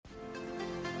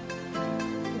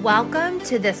Welcome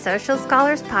to the Social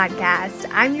Scholars Podcast.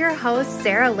 I'm your host,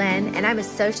 Sarah Lynn, and I'm a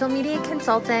social media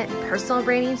consultant, personal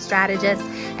branding strategist,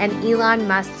 and Elon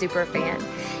Musk superfan.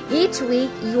 Each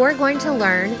week, you're going to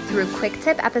learn through quick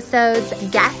tip episodes,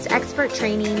 guest expert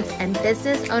trainings, and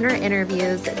business owner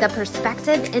interviews the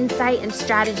perspective, insight, and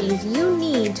strategies you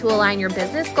need to align your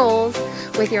business goals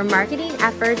with your marketing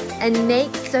efforts and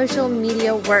make social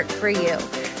media work for you.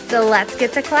 So let's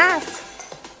get to class.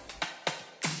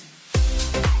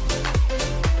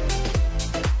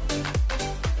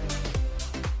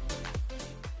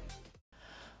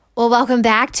 Well, welcome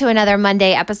back to another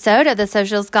Monday episode of the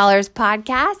Social Scholars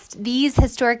Podcast. These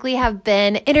historically have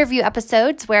been interview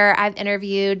episodes where I've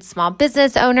interviewed small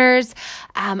business owners,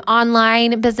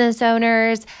 online business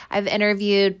owners. I've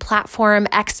interviewed platform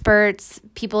experts,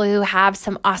 people who have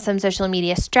some awesome social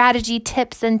media strategy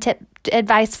tips and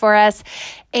advice for us.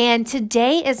 And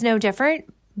today is no different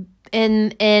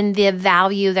in the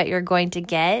value that you're going to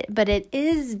get, but it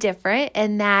is different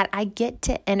in that I get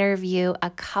to interview a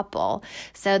couple.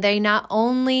 So they not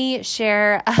only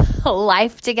share a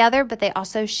life together, but they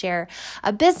also share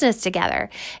a business together.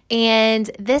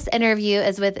 And this interview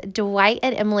is with Dwight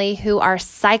and Emily, who are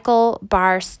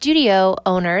CycleBar studio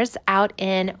owners out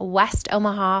in West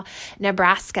Omaha,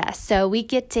 Nebraska. So we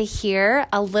get to hear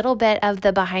a little bit of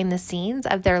the behind the scenes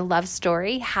of their love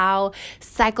story, how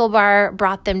CycleBar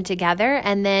brought them together,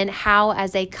 and then how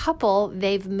as a couple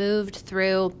they've moved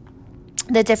through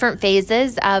the different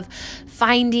phases of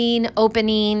finding,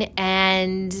 opening,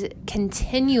 and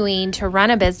continuing to run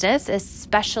a business,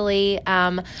 especially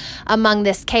among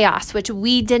this chaos, which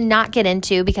we did not get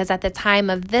into because at the time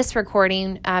of this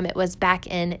recording, it was back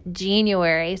in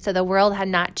January. So the world had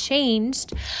not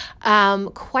changed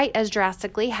quite as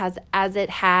drastically as it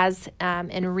has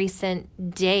in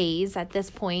recent days at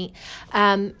this point.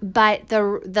 But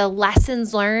the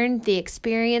lessons learned, the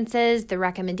experiences, the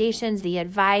recommendations, the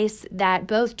advice that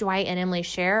both Dwight and Emily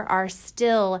share are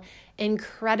still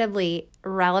incredibly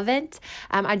relevant.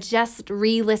 I just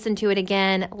re-listened to it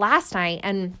again last night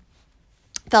and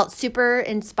felt super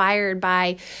inspired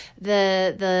by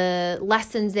the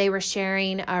lessons they were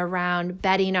sharing around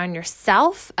betting on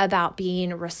yourself, about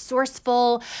being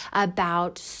resourceful,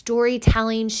 about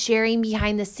storytelling, sharing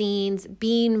behind the scenes,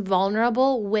 being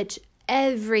vulnerable, which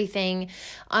everything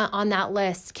on that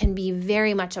list can be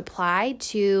very much applied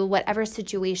to whatever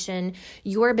situation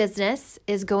your business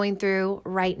is going through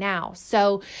right now.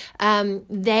 So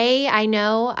they, I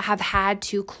know, have had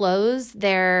to close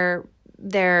their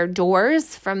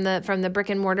doors from the brick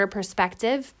and mortar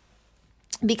perspective.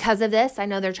 Because of this, I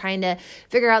know they're trying to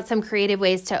figure out some creative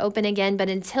ways to open again. But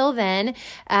until then,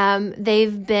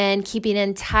 they've been keeping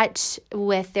in touch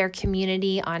with their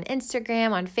community on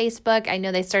Instagram, on Facebook. I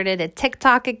know they started a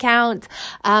TikTok account.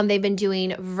 They've been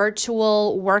doing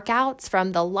virtual workouts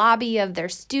from the lobby of their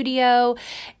studio.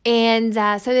 And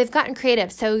so they've gotten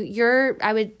creative. So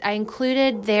I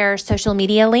included their social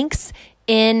media links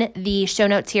in the show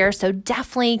notes here. So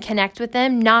definitely connect with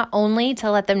them, not only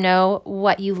to let them know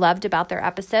what you loved about their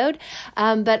episode,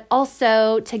 but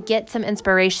also to get some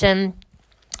inspiration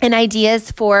and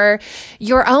ideas for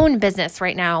your own business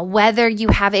right now, whether you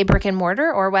have a brick and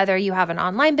mortar or whether you have an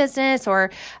online business or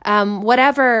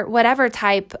whatever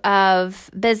type of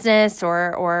business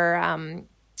or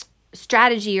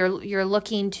strategy you're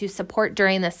looking to support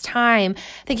during this time.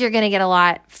 I think you're going to get a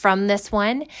lot from this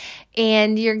one,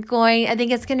 and I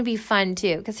think it's going to be fun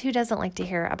too, because who doesn't like to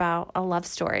hear about a love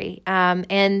story?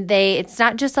 It's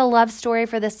not just a love story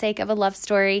for the sake of a love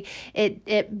story.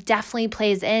 It definitely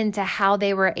plays into how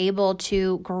they were able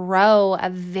to grow a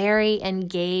very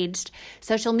engaged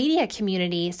social media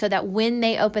community, so that when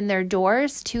they opened their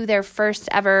doors to their first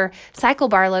ever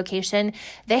CycleBar location,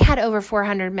 they had over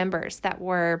 400 members that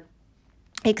were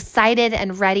excited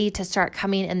and ready to start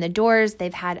coming in the doors.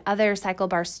 They've had other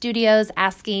CycleBar studios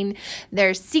asking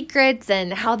their secrets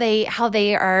and how they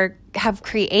have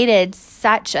created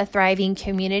such a thriving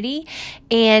community.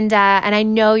 And I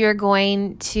know you're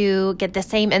going to get the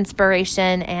same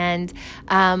inspiration and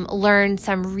learn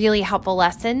some really helpful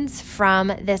lessons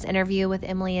from this interview with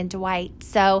Emily and Dwight.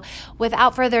 So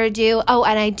without further ado,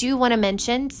 and I do want to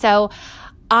mention,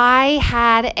 I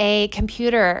had a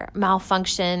computer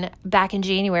malfunction back in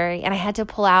January, and I had to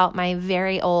pull out my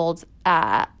very old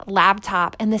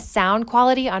laptop, and the sound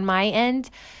quality on my end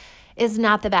is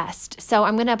not the best. So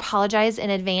I'm going to apologize in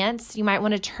advance. You might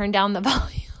want to turn down the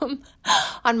volume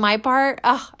on my part,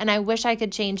 and I wish I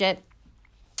could change it.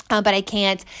 But I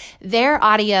can't. Their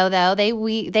audio, though,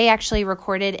 they actually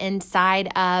recorded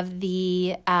inside of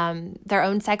the their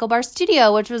own CycleBar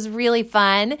studio, which was really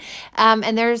fun.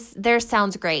 And theirs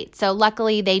sounds great. So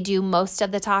luckily, they do most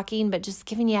of the talking. But just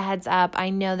giving you a heads up, I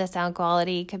know the sound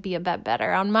quality could be a bit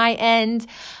better on my end.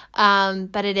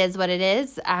 But it is what it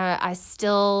is. I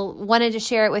still wanted to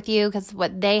share it with you because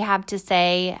what they have to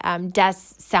say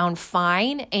does sound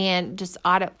fine, and just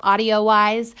audio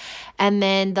wise. And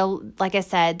then like I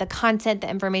said, the content, the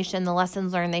information, the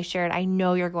lessons learned they shared, I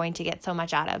know you're going to get so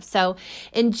much out of. So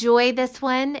enjoy this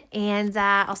one, and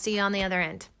I'll see you on the other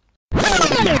end.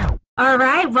 All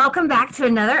right, welcome back to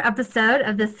another episode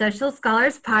of the Social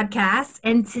Scholars Podcast.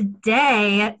 And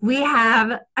today we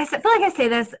have, I feel like I say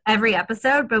this every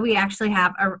episode, but we actually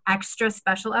have an extra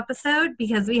special episode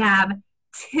because we have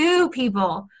two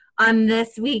people on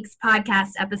this week's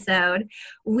podcast episode.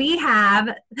 We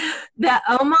have the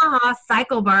Omaha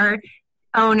CycleBar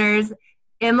owners,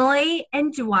 Emily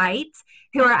and Dwight,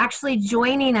 who are actually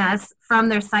joining us from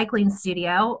their cycling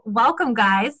studio. Welcome,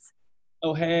 guys.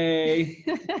 Oh, hey.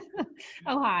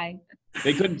 Oh, hi.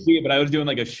 They couldn't see it, but I was doing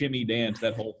like a shimmy dance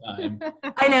that whole time.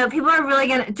 I know. People are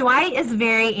really Dwight is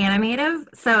very animative,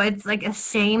 so it's like a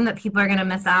shame that people are going to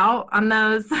miss out on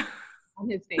those. On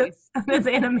his face. On his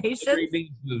animations. Great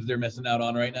things they're missing out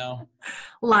on right now.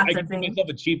 Lots I of can things. give myself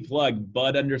a cheap plug,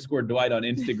 Bud_Dwight on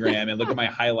Instagram, and look at my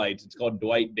highlights. It's called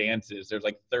Dwight Dances. There's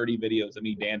like 30 videos of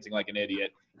me dancing like an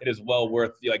idiot. It is well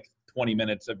worth like 20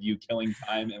 minutes of you killing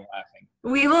time and laughing.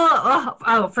 We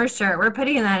will, for sure. We're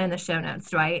putting that in the show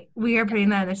notes, Dwight. We are putting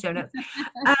that in the show notes.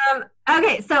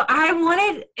 Okay, so I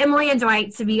wanted Emily and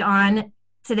Dwight to be on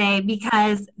today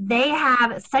because they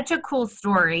have such a cool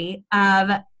story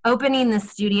of opening the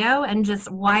studio and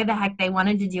just why the heck they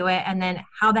wanted to do it, and then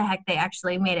how the heck they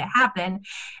actually made it happen.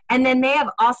 And then they have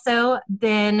also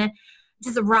been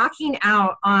just rocking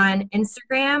out on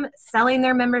Instagram, selling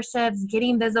their memberships,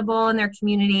 getting visible in their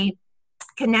community,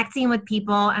 connecting with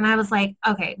people. And I was like,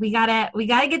 okay, we gotta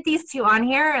get these two on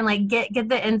here and like get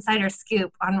the insider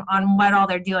scoop on what all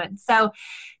they're doing. So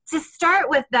to start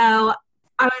with, though,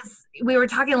 we were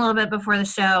talking a little bit before the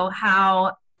show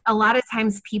how a lot of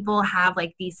times people have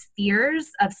like these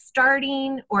fears of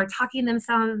starting or talking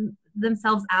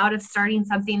themselves out of starting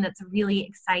something that's really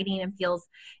exciting and feels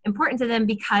important to them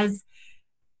because,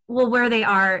 well, where they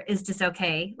are is just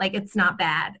okay. Like, it's not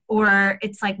bad. Or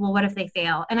it's like, well, what if they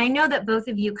fail? And I know that both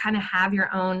of you kind of have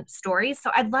your own stories.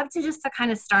 So I'd love to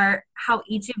kind of start how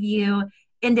each of you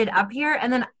ended up here.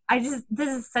 And then this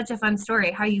is such a fun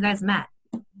story, how you guys met.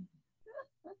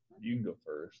 You can go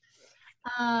first.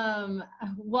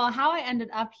 Well, how I ended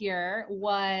up here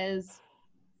was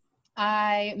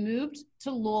I moved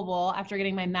to Louisville after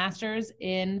getting my master's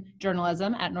in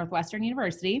journalism at Northwestern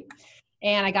University.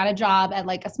 And I got a job at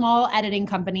like a small editing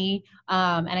company.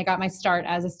 And I got my start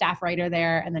as a staff writer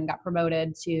there, and then got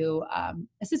promoted to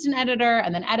assistant editor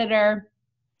and then editor.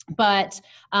 But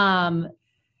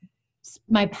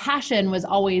my passion was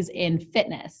always in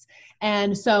fitness.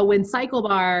 And so when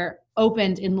CycleBar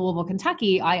opened in Louisville,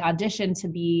 Kentucky, I auditioned to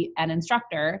be an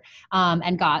instructor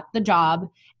and got the job.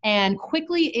 And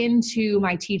quickly into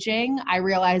my teaching, I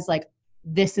realized like,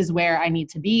 this is where I need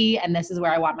to be, and this is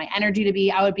where I want my energy to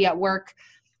be. I would be at work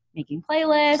making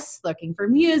playlists, looking for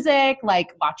music,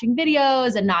 like watching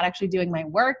videos and not actually doing my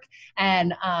work.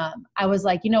 And I was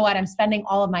like, you know what? I'm spending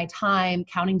all of my time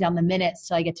counting down the minutes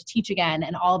till I get to teach again,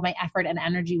 and all of my effort and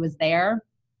energy was there.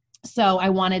 So I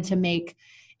wanted to make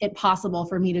it possible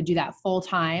for me to do that full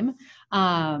time.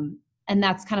 And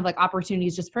that's kind of like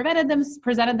opportunities just presented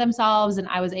themselves. And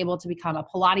I was able to become a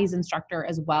Pilates instructor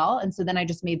as well. And so then I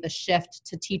just made the shift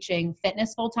to teaching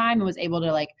fitness full time and was able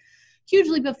to like huge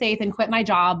leap of faith and quit my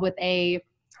job with a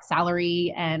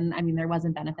salary. And I mean, there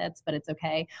wasn't benefits, but it's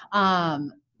okay.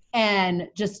 And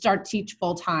just start teach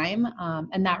full time.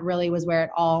 And that really was where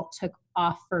it all took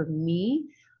off for me.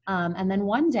 And then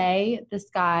one day, this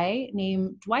guy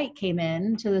named Dwight came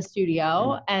in to the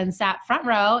studio and sat front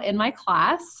row in my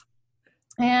class.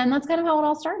 And that's kind of how it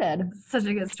all started. Such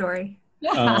a good story.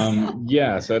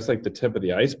 Yeah, so that's like the tip of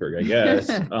the iceberg, I guess.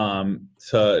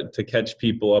 To catch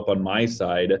people up on my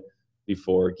side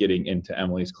before getting into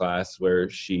Emily's class, where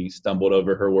she stumbled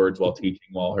over her words while teaching,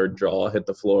 while her jaw hit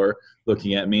the floor,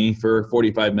 looking at me for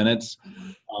 45 minutes.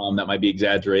 That might be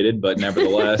exaggerated, but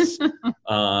nevertheless.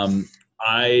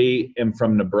 I am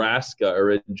from Nebraska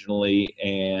originally,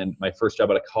 and my first job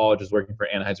out of college was working for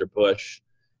Anheuser-Busch.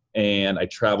 And I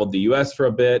traveled the U.S. for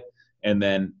a bit and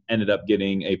then ended up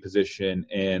getting a position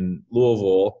in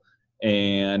Louisville.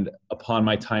 And upon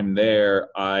my time there,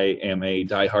 I am a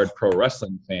diehard pro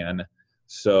wrestling fan.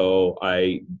 So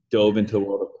I dove into the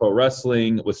world of pro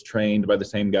wrestling, was trained by the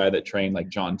same guy that trained like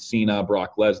John Cena,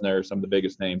 Brock Lesnar, some of the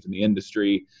biggest names in the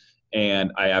industry.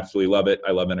 And I absolutely love it.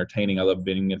 I love entertaining. I love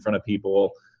being in front of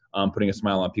people, putting a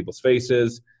smile on people's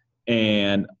faces.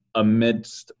 And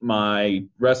amidst my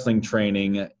wrestling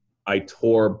training, I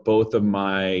tore both of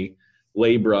my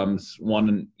labrums, one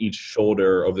in each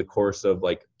shoulder, over the course of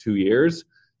like 2 years.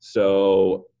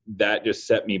 So that just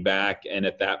set me back. And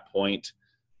at that point,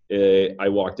 I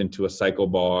walked into a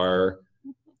CycleBar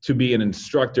to be an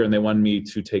instructor, and they wanted me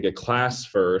to take a class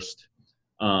first.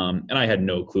 And I had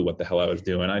no clue what the hell I was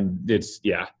doing.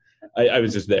 I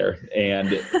was just there.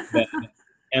 And then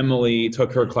Emily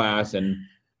took her class, and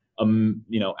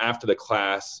after the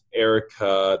class,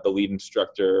 Erica, the lead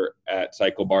instructor at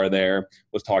CycleBar there,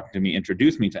 was talking to me,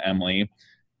 introduced me to Emily,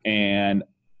 and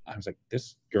I was like,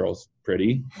 this girl's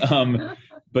pretty.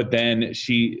 But then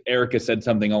Erica said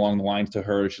something along the lines to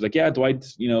her. She's like, yeah,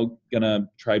 Dwight's, gonna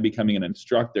try becoming an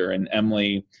instructor. And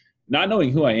Emily, not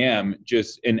knowing who I am,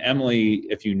 and Emily,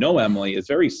 if you know Emily, is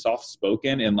very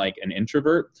soft-spoken and like an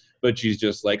introvert, but she's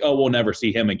just like, oh, we'll never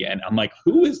see him again. I'm like,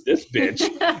 who is this bitch?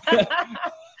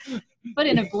 Put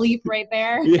in a bleep right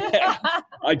there. Yeah.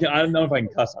 I don't know if I can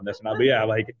cuss on this one, but yeah,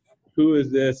 like, who is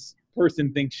this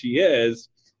person think she is?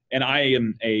 And I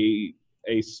am a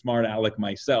smart aleck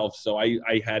myself, so I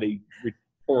had a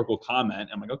rhetorical comment.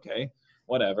 I'm like, okay,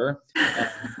 whatever.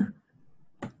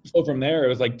 So from there, it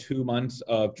was like 2 months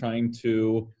of trying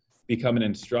to become an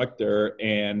instructor,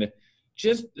 and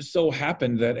just so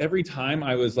happened that every time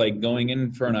I was like going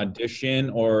in for an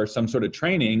audition or some sort of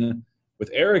training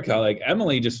with Erica, like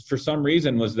Emily just for some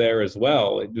reason was there as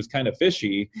well. It was kind of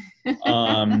fishy.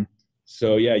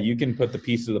 So yeah, you can put the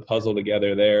pieces of the puzzle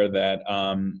together there that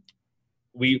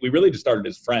we really just started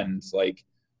as friends, like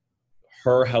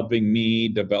her helping me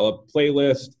develop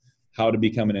playlist, how to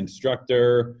become an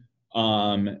instructor,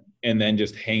 and then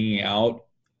just hanging out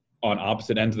on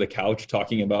opposite ends of the couch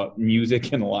talking about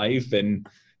music and life. And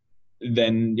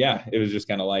then, yeah, it was just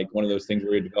kind of like one of those things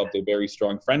where we developed a very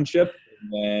strong friendship.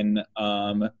 And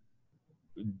then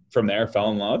from there,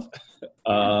 fell in love.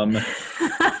 I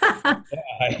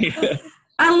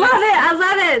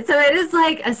love it. So it is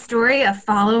like a story of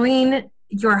following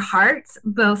your heart,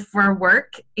 both for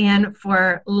work and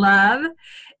for love.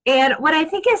 And what I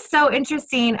think is so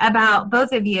interesting about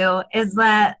both of you is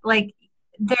that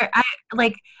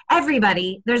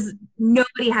everybody,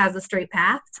 nobody has a straight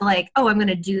path to like, oh, I'm going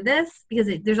to do this, because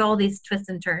there's all these twists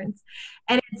and turns.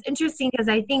 And it's interesting because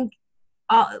I think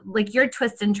your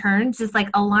twists and turns just like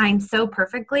align so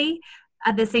perfectly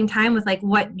at the same time with like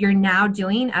what you're now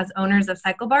doing as owners of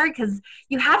CycleBar, because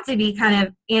you have to be kind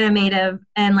of animative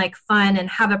and like fun and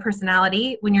have a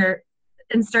personality when you're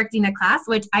instructing a class,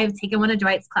 which I've taken one of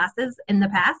Dwight's classes in the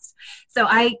past, so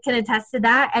I can attest to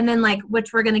that. And then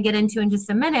which we're going to get into in just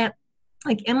a minute,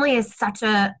 like Emily is such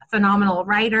a phenomenal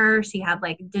writer. She had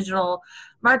like digital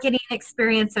marketing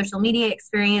experience, social media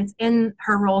experience in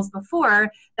her roles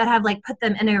before that have like put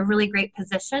them in a really great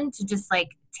position to just like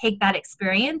take that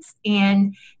experience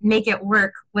and make it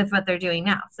work with what they're doing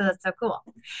now. So that's so cool.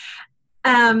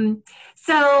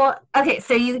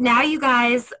 So you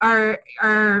guys are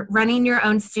running your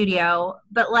own studio,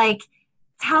 but like,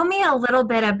 tell me a little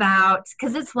bit about,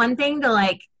 because it's one thing to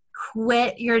like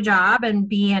quit your job and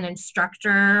be an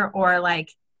instructor, or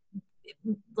like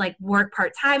work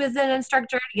part-time as an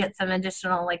instructor to get some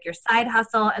additional like your side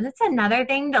hustle. And it's another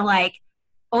thing to like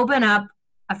open up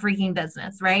a freaking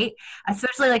business, right?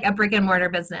 Especially like a brick and mortar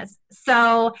business.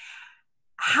 So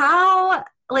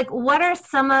what are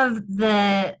some of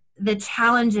the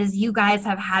challenges you guys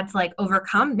have had to like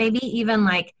overcome, maybe even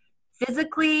like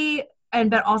physically,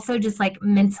 but also just like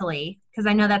mentally, because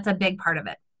I know that's a big part of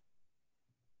it.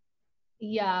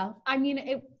 Yeah. I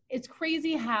mean, it's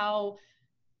crazy how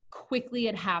quickly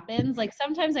it happens. Like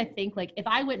sometimes I think like if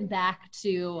I went back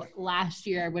to last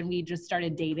year when we just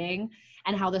started dating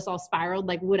and how this all spiraled,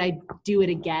 like would I do it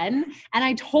again? And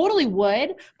I totally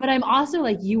would, but I'm also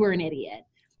like, you were an idiot.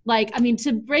 Like, I mean,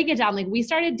 to break it down, like we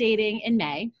started dating in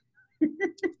May.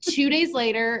 2 days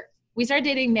later, we started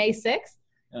dating May 6th.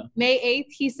 Yeah. May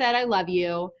 8th, he said, I love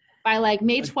you. By like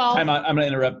May 12th. I'm going to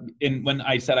interrupt. When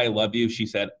I said I love you, she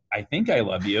said, I think I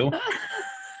love you.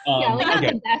 Yeah, like not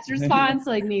the best response.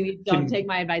 Like maybe don't take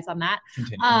my advice on that.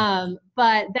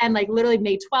 But then like literally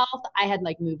May 12th, I had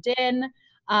like moved in.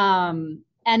 And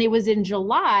it was in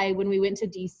July when we went to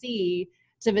DC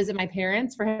to visit my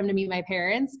parents, for him to meet my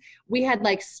parents. We had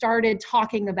like started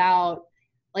talking about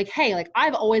like, hey, like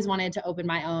I've always wanted to open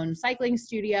my own cycling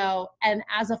studio. And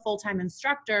as a full-time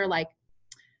instructor, like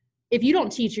if you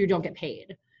don't teach, you don't get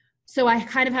paid. so I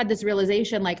kind of had this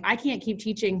realization, like, I can't keep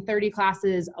teaching 30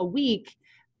 classes a week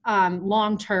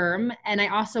long term. And I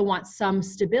also want some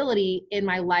stability in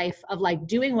my life of like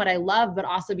doing what I love, but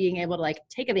also being able to like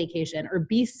take a vacation or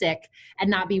be sick and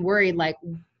not be worried like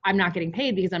I'm not getting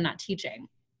paid because I'm not teaching.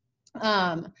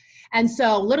 And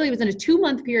so literally it was in a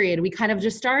 2-month period, we kind of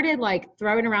just started like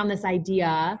throwing around this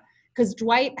idea, because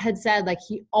Dwight had said like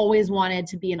he always wanted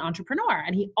to be an entrepreneur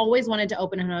and he always wanted to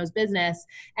open his own business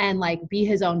and like be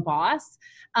his own boss.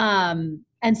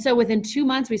 And so within 2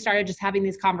 months, we started just having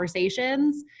these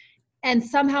conversations, and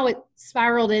somehow it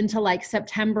spiraled into like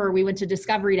September, we went to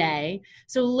Discovery Day.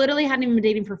 So literally hadn't even been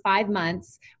dating for 5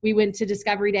 months. We went to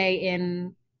Discovery Day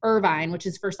in Irvine, which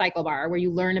is for CycleBar, where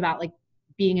you learn about like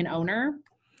being an owner.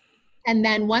 And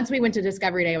then once we went to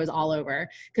Discovery Day, it was all over,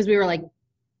 because we were like,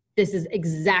 this is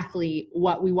exactly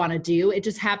what we want to do. It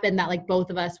just happened that like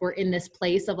both of us were in this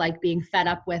place of like being fed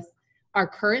up with our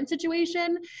current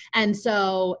situation. And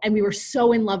we were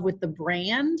so in love with the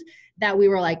brand that we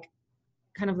were like,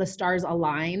 kind of the stars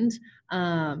aligned.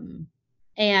 And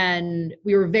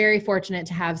we were very fortunate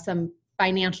to have some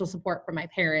financial support from my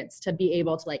parents to be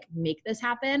able to like make this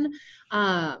happen.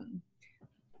 But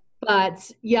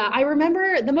yeah, I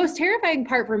remember the most terrifying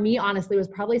part for me, honestly, was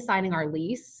probably signing our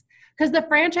lease. Because the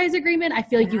franchise agreement, I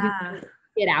feel like you can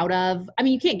get out of. I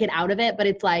mean, you can't get out of it, but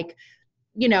it's like,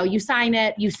 you know, you sign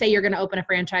it, you say you're going to open a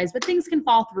franchise, but things can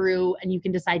fall through and you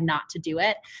can decide not to do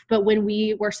it. But when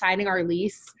we were signing our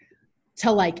lease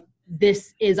to like,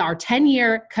 this is our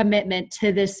 10-year commitment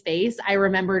to this space, I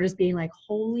remember just being like,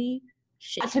 holy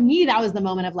shit. To me, that was the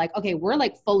moment of like, okay, we're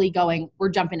like fully going, we're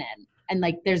jumping in and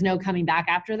like, there's no coming back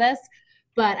after this.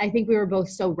 But I think we were both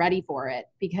so ready for it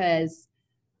because,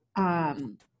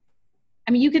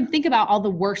 I mean, you can think about all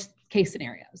the worst case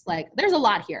scenarios. Like there's a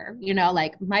lot here, you know,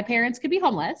 like my parents could be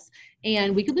homeless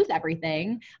and we could lose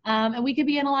everything. And we could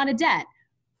be in a lot of debt,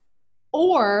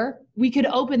 or we could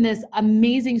open this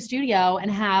amazing studio and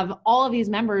have all of these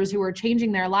members who are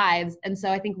changing their lives. And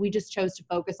so I think we just chose to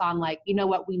focus on like, you know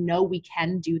what, we know we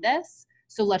can do this.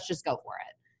 So let's just go for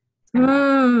it.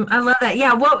 I love that.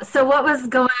 Yeah. So what was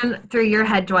going through your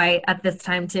head, Dwight, at this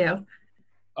time too?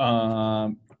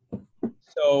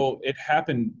 So it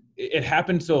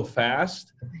happened so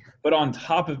fast, but on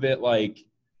top of it, like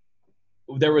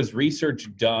there was research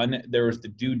done, there was the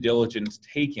due diligence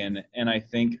taken. And I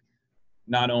think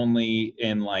not only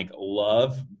in like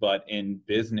love, but in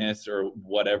business or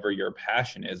whatever your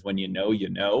passion is, when you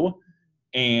know,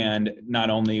 and not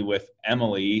only with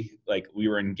Emily, like we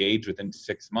were engaged within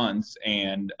 6 months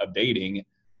and of dating,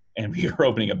 and we were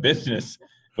opening a business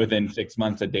within 6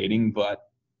 months of dating, but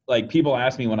like people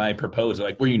ask me when I proposed,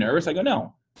 like, were you nervous? I go,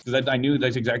 no, because I knew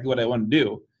that's exactly what I wanted to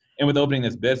do. And with opening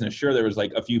this business, sure, there was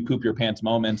like a few poop your pants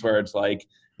moments where it's like,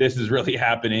 this is really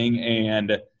happening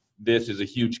and this is a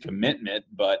huge commitment,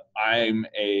 but I'm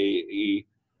a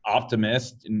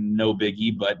optimist, no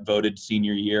biggie, but voted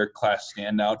senior year class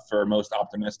standout for most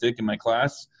optimistic in my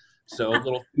class. So a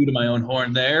little few to my own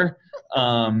horn there.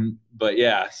 But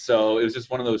yeah, so it was just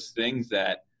one of those things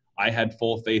that I had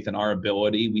full faith in our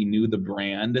ability. We knew the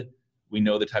brand. We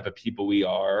know the type of people we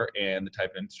are and the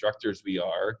type of instructors we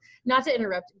are. Not to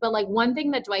interrupt, but like one thing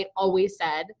that Dwight always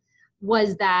said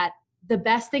was that the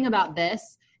best thing about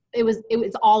this, it was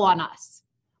all on us.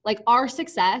 Like our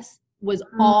success was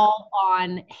all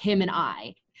on him and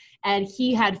I. And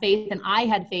he had faith and I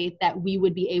had faith that we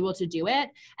would be able to do it.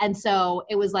 And so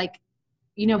it was like,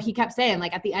 you know, he kept saying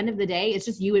like, at the end of the day, it's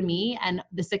just you and me, and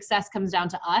the success comes down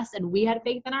to us. And we had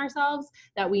faith in ourselves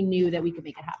that we knew that we could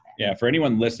make it happen. Yeah. For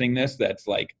anyone listening this, that's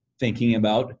like thinking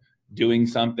about doing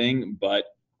something, but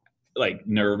like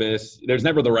nervous, there's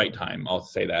never the right time. I'll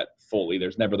say that fully.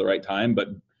 There's never the right time, but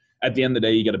at the end of the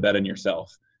day, you got to bet on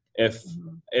yourself. If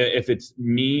it's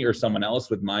me or someone else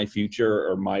with my future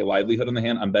or my livelihood on the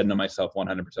hand, I'm betting on myself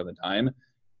 100% of the time.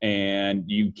 And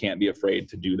you can't be afraid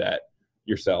to do that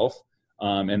yourself.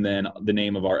 And then the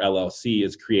name of our LLC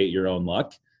is Create Your Own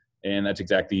Luck. And that's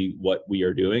exactly what we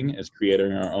are doing, is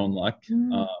creating our own luck.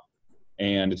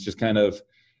 And it's just kind of,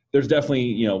 there's definitely,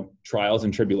 you know, trials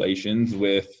and tribulations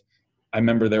with, I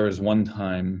remember there was one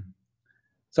time,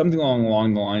 something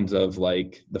along the lines of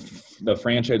like the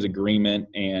franchise agreement,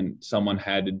 and someone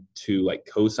had to like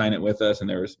co-sign it with us. And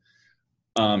there was,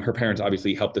 her parents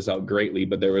obviously helped us out greatly,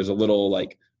 but there was a little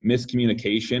like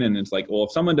miscommunication. And it's like, well,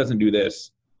 if someone doesn't do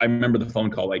this, I remember the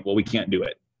phone call, like, well, we can't do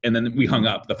it. And then we hung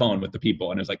up the phone with the people,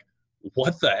 and it was like,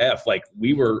 what the F? Like,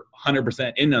 we were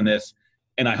 100% in on this.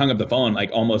 And I hung up the phone,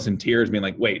 like almost in tears, being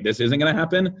like, wait, this isn't going to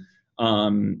happen.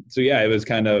 So yeah, it was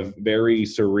kind of very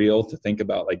surreal to think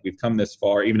about, like, we've come this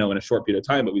far, even though in a short period of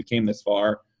time, but we came this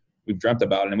far, we've dreamt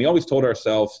about it. And we always told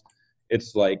ourselves,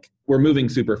 it's like we're moving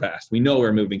super fast. We know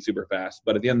we're moving super fast,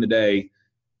 but at the end of the day,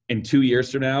 in 2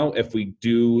 years from now, if we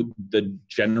do the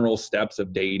general steps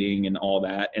of dating and all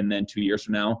that, and then 2 years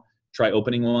from now, try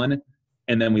opening one,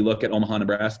 and then we look at Omaha,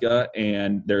 Nebraska,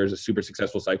 and there's a super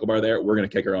successful CycleBar there, we're going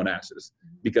to kick our own asses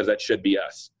because that should be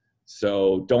us.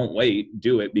 So don't wait,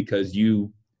 do it, because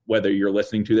whether you're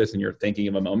listening to this and you're thinking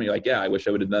of a moment, you're like, yeah, I wish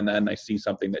I would have done that, and I see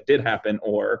something that did happen,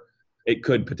 or it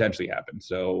could potentially happen.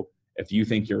 So if you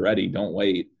think you're ready, don't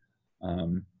wait.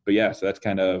 But yeah, so that's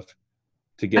kind of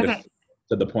to get us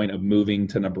to the point of moving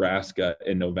to Nebraska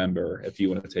in November, if you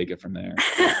want to take it from there.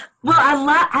 Well,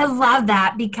 I love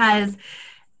that, because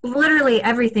literally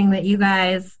everything that you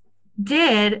guys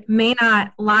did may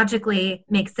not logically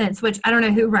make sense, which I don't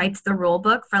know who writes the rule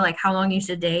book for like how long you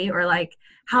should date, or like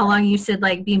how long you should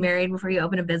like be married before you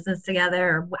open a business together,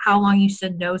 or how long you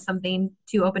should know something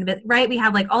to open a business, right? We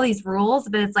have like all these rules,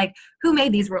 but it's like, who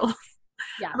made these rules?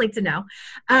 Yeah. I'd like to know.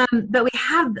 But we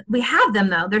have them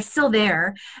though. They're still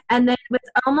there. And then it's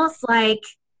almost like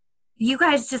you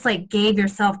guys just like gave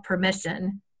yourself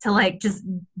permission to like just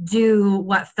do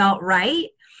what felt right.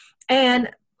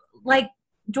 And like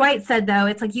Dwight said though,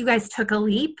 it's like you guys took a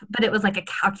leap, but it was like a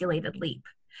calculated leap.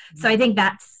 So I think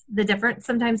that's the difference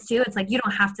sometimes too. It's like you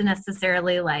don't have to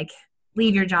necessarily like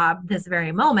leave your job this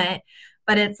very moment,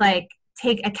 but it's like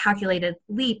take a calculated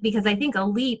leap, because I think a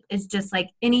leap is just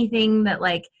like anything that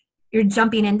like you're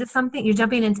jumping into something, you're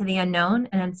jumping into the unknown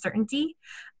and uncertainty.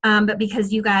 But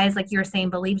because you guys, like you were saying,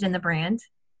 believed in the brand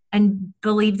and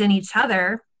believed in each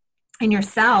other and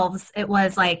yourselves, it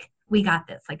was like, we got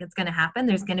this. Like, it's going to happen.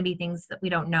 There's going to be things that we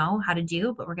don't know how to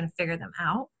do, but we're going to figure them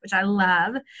out, which I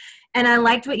love. And I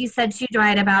liked what you said too,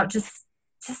 Dwight, about just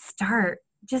start.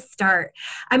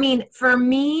 I mean, for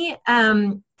me,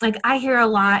 like I hear a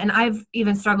lot, and I've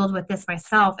even struggled with this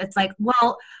myself. It's like,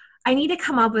 well, I need to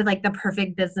come up with like the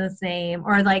perfect business name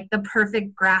or like the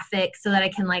perfect graphic so that I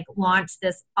can like launch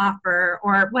this offer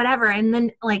or whatever. And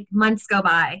then like months go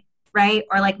by, right?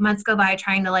 Or like months go by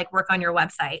trying to like work on your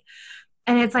website.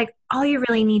 And it's like, all you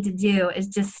really need to do is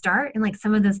just start. And like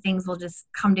some of those things will just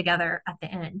come together at the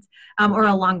end or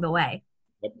along the way.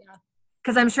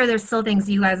 Because I'm sure there's still things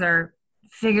you guys are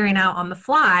figuring out on the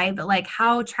fly, but like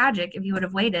how tragic if you would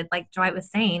have waited, like Dwight was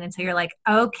saying, until you're like,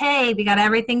 okay, we got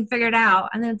everything figured out.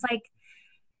 And then it's like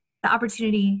the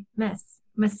opportunity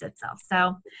missed itself.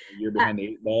 So you're behind the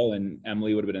 8 ball, and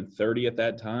Emily would have been 30 at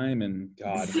that time. And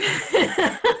God,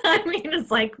 I mean,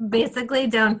 it's like basically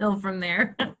downhill from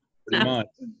there.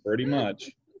 Pretty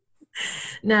much.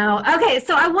 No. Okay.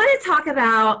 So I want to talk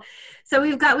about, so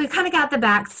we've kind of got the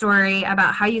backstory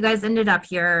about how you guys ended up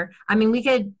here. I mean, we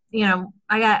could,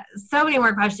 I got so many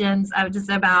more questions just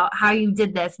about how you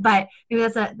did this, but maybe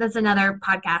that's another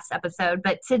podcast episode.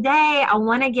 But today I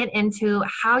want to get into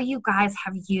how you guys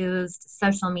have used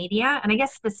social media, and I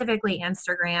guess specifically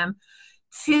Instagram,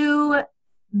 to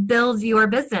build your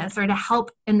business or to help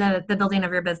in the building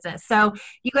of your business. So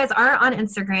you guys are on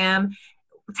Instagram.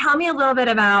 Tell me a little bit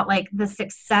about like the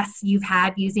success you've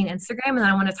had using Instagram. And then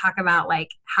I want to talk about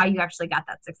like how you actually got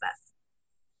that success.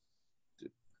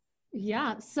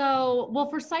 Yeah. So, well,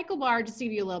 for CycleBar, just to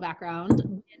give you a little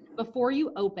background, before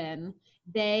you open,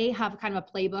 they have kind of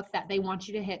a playbook that they want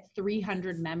you to hit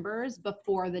 300 members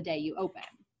before the day you open.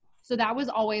 So that was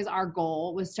always our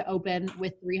goal, was to open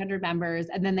with 300 members.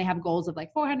 And then they have goals of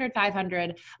like 400,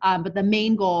 500. But the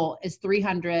main goal is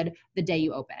 300 the day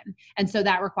you open. And so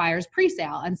that requires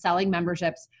pre-sale and selling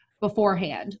memberships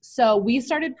beforehand. So we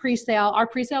started pre-sale. Our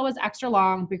pre-sale was extra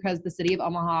long because the city of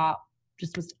Omaha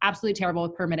just was absolutely terrible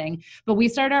with permitting. But we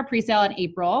started our pre-sale in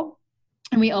April,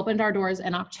 and we opened our doors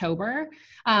in October.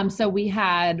 So we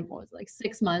had,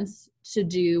 6 months to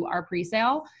do our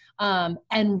pre-sale.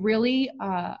 And really,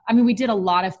 we did a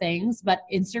lot of things, but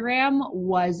Instagram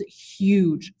was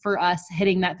huge for us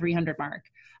hitting that 300 mark.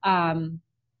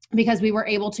 Because we were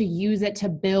able to use it to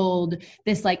build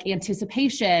this like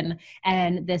anticipation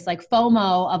and this like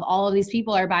FOMO of all of these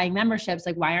people are buying memberships.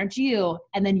 Like, why aren't you?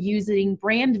 And then using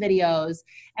brand videos.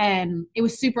 And it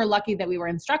was super lucky that we were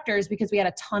instructors, because we had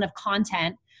a ton of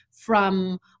content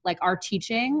from like our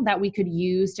teaching that we could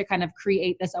use to kind of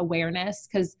create this awareness.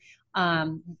 Because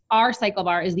our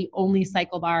CycleBar is the only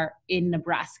CycleBar in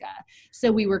Nebraska.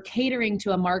 So we were catering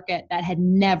to a market that had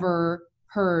never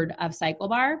heard of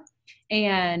CycleBar.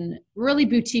 And really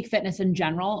boutique fitness in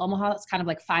general, Omaha is kind of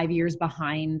like 5 years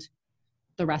behind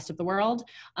the rest of the world.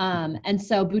 And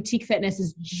so boutique fitness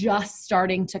is just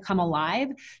starting to come alive.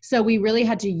 So we really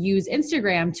had to use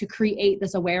Instagram to create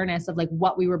this awareness of like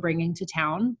what we were bringing to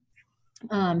town.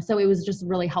 So it was just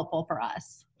really helpful for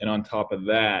us. And on top of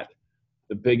that,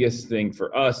 the biggest thing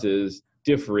for us is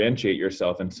differentiate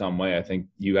yourself in some way, I think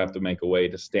you have to make a way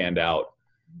to stand out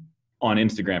on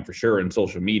Instagram for sure, and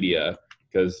social media,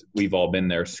 because we've all been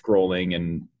there scrolling,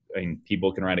 and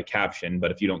people can write a caption,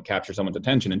 but if you don't capture someone's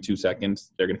attention in 2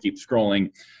 seconds, they're going to keep scrolling.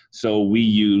 So we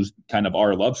use kind of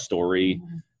our love story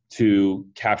to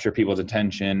capture people's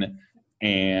attention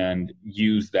and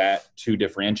use that to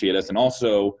differentiate us. And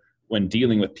also, when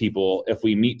dealing with people, if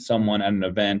we meet someone at an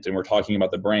event and we're talking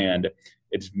about the brand,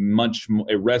 it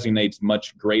resonates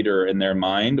much greater in their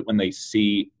mind when they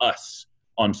see us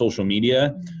on social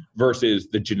media versus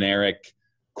the generic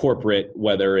corporate,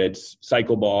 whether it's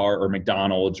CycleBar or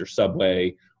McDonald's or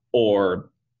Subway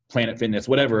or Planet Fitness,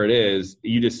 whatever it is.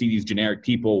 You just see these generic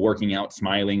people working out,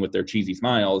 smiling with their cheesy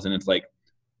smiles, and it's like,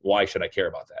 why should I care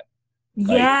about that?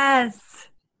 Yes.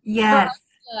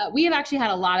 We have actually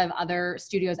had a lot of other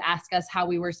studios ask us how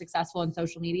we were successful in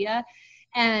social media.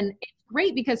 And it's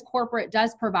great because corporate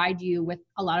does provide you with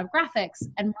a lot of graphics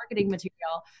and marketing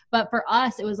material. But for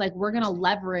us, it was like, we're going to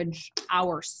leverage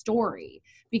our story,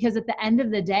 because at the end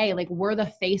of the day, like, we're the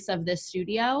face of this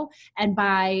studio. And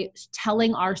by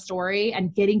telling our story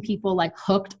and getting people like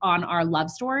hooked on our love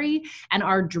story and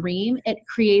our dream, it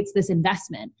creates this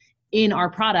investment in our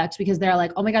product, because they're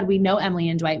like, oh my God, we know Emily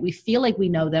and Dwight. We feel like we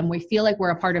know them. We feel like we're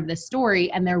a part of this story,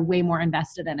 and they're way more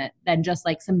invested in it than just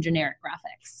like some generic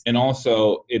graphics. And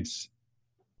also, it's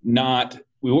not,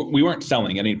 we weren't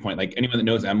selling at any point. Like, anyone that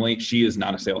knows Emily, she is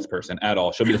not a salesperson at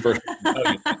all. She'll be the first person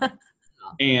to tell you.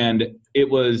 And it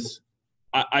was,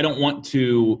 I don't want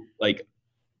to like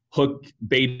hook,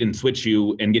 bait, and switch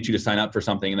you and get you to sign up for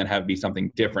something and then have it be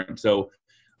something different. So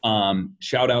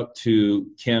shout out to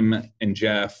Kim and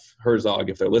Jeff Herzog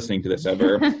if they're listening to this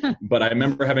ever. But I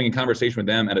remember having a conversation with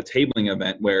them at a tabling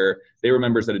event where they were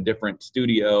members at a different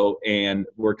studio and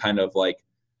were kind of like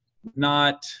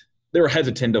they were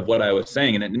hesitant of what I was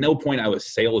saying. And at no point I was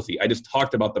salesy. I just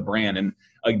talked about the brand. And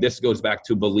like, this goes back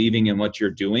to believing in what you're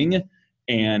doing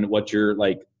and what you're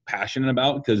like passionate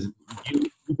about, because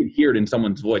you can hear it in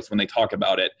someone's voice when they talk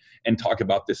about it and talk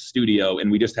about this studio.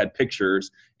 And we just had pictures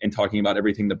and talking about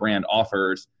everything the brand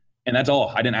offers. And that's all.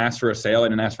 I didn't ask for a sale. I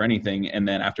didn't ask for anything. And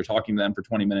then after talking to them for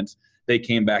 20 minutes, they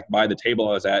came back by the table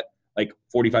I was at like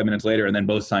 45 minutes later, and then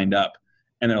both signed up.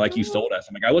 And they're like, you sold us.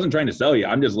 I'm like, I wasn't trying to sell you.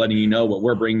 I'm just letting you know what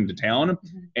we're bringing to town.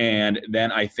 And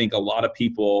then I think a lot of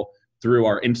people, through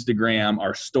our Instagram,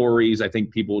 our stories, I think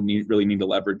people really need to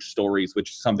leverage stories, which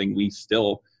is something we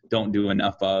still don't do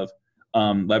enough of.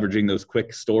 Leveraging those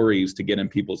quick stories to get in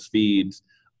people's feeds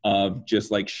of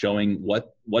just like showing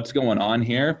what's going on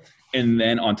here. And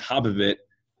then on top of it,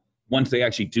 once they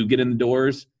actually do get in the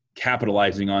doors,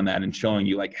 capitalizing on that and showing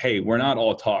you like, hey, we're not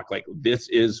all talk. Like, this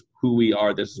is who we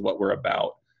are. This is what we're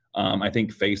about. I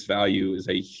think face value is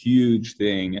a huge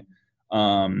thing,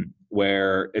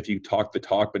 where if you talk the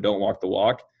talk but don't walk the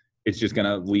walk, it's just going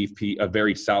to leave a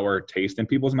very sour taste in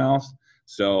people's mouths.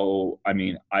 So, I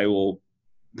mean, I will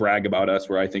brag about us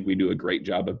where I think we do a great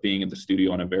job of being in the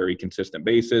studio on a very consistent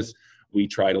basis. We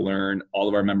try to learn all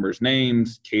of our members'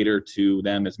 names, cater to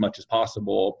them as much as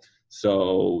possible.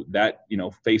 So that,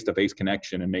 face-to-face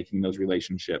connection and making those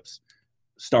relationships,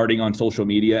 starting on social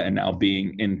media and now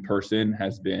being in person,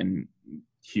 has been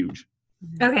huge.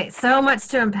 Okay, so much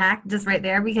to unpack just right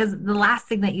there, because the last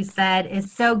thing that you said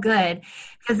is so good,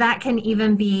 because that can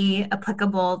even be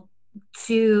applicable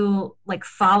to like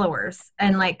followers.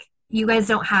 And like, you guys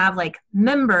don't have like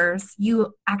members,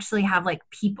 you actually have like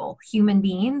people, human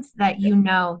beings that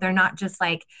they're not just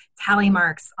like tally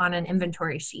marks on an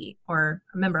inventory sheet or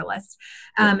a member list.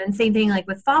 And same thing like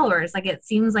with followers. Like, it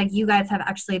seems like you guys have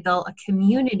actually built a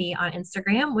community on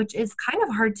Instagram, which is kind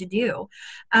of hard to do.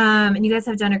 And you guys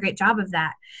have done a great job of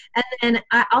that. And then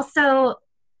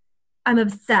I'm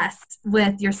obsessed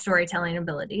with your storytelling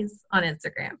abilities on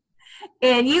Instagram.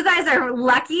 And you guys are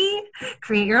lucky,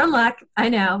 create your own luck, I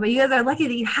know, but you guys are lucky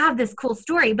that you have this cool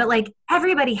story. But like,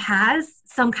 everybody has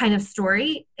some kind of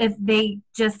story if they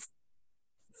just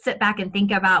sit back and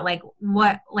think about like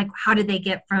how did they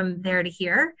get from there to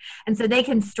here? And so they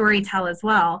can story tell as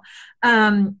well.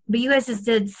 But you guys just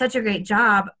did such a great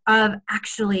job of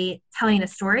actually telling a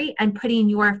story and putting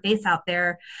your face out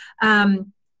there.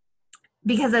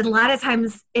 Because a lot of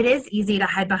times it is easy to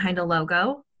hide behind a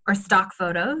logo or stock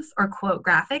photos or quote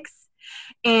graphics.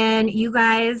 And you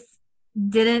guys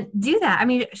didn't do that. I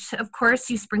mean, of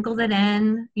course you sprinkled it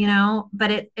in,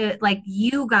 but it like,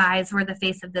 you guys were the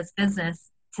face of this business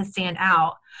to stand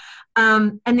out.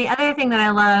 And the other thing that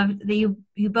I love that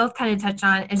you both kind of touched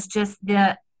on is just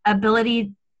the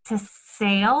ability to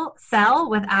sell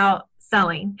without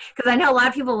selling. Because I know a lot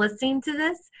of people listening to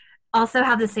this also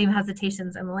have the same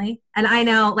hesitations, Emily. And I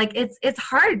know like, it's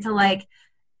hard to like,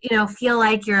 feel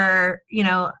like you're,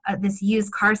 this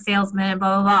used car salesman and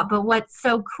blah, blah, blah. But what's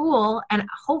so cool, and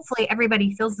hopefully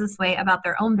everybody feels this way about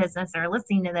their own business or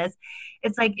listening to this,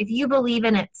 it's like, if you believe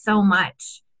in it so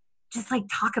much, just like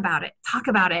talk about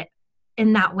it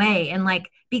in that way, and like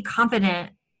be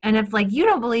confident. And if like you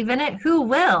don't believe in it, who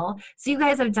will? So you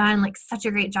guys have done like such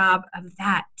a great job of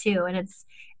that too. And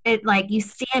it like you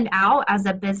stand out as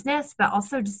a business, but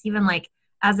also just even like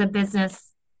as a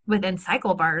business within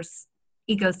CycleBar's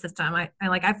ecosystem.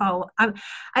 I follow, I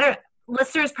don't,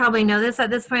 listeners probably know this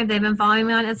at this point. They've been following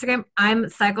me on Instagram. I'm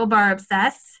CycleBar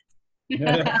obsessed.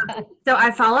 So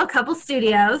I follow a couple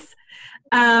studios.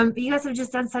 But you guys have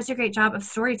just done such a great job of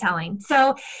storytelling.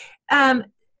 So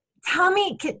tell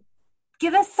me,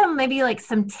 give us maybe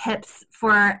some tips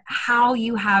for how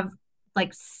you have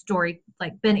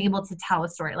been able to tell a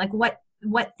story. Like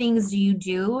what things do you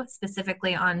do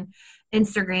specifically on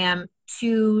Instagram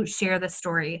to share the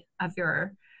story of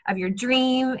your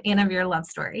dream and of your love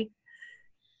story?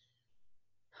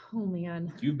 Oh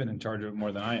man, you've been in charge of it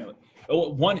more than I am.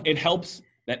 One, it helps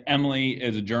that Emily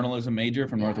is a journalism major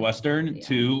from Northwestern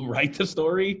to write the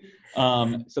story.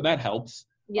 So that helps.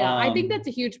 Yeah, I think that's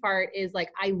a huge part is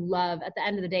I love, at the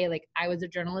end of the day, I was a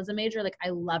journalism major. I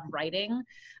love writing.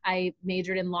 I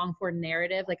majored in long form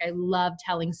narrative. I love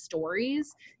telling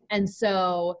stories. And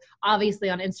so obviously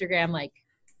on Instagram,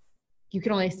 you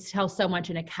can only tell so much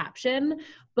in a caption,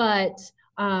 but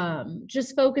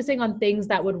just focusing on things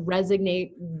that would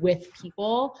resonate with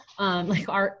people.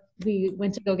 We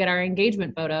went to go get our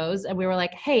engagement photos and we were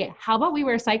like, hey, how about we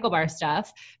wear CycleBar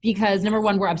stuff? Because number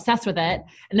one, we're obsessed with it.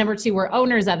 And number two, we're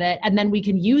owners of it. And then we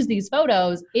can use these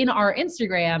photos in our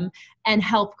Instagram and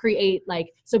help create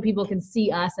so people can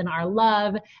see us and our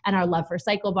love for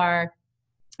CycleBar,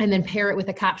 and then pair it with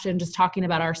a caption just talking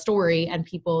about our story, and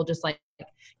people just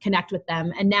connect with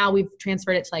them. And now we've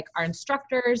transferred it to our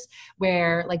instructors,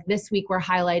 where this week we're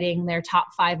highlighting their top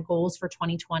 5 goals for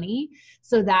 2020.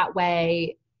 So that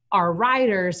way our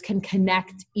riders can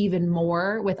connect even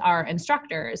more with our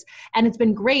instructors. And it's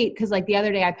been great because the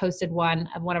other day I posted one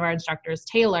of our instructors,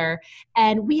 Taylor,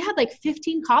 and we had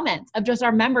 15 comments of just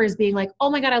our members being like, oh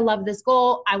my God, I love this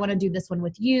goal. I want to do this one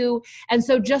with you. And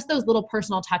so just those little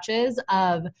personal touches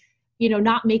of,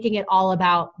 not making it all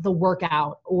about the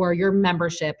workout or your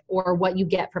membership or what you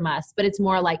get from us, but it's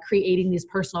more creating these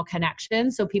personal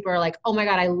connections. So people are like, oh my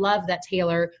God, I love that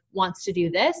Taylor wants to do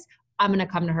this. I'm going to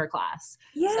come to her class.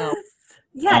 Yes. So,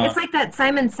 yeah. It's like that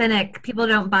Simon Sinek, people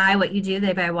don't buy what you do,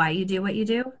 they buy why you do what you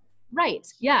do. Right.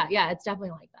 Yeah. Yeah. It's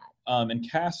definitely like that.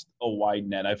 And cast a wide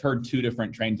net. I've heard 2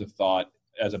 different trains of thought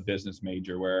as a business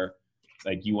major where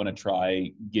you want to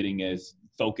try getting as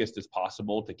focused as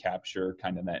possible to capture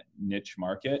kind of that niche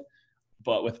market.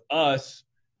 But with us,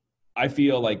 I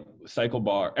feel like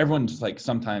CycleBar, everyone's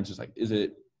sometimes just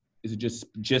is it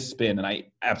just spin? And I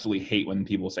absolutely hate when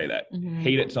people say that. Mm-hmm.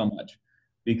 Hate it so much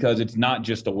because it's not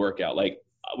just a workout.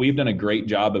 We've done a great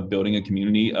job of building a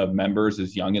community of members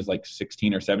as young as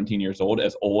 16 or 17 years old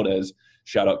as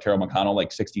shout out Carol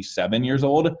McConnell, 67 years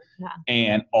old,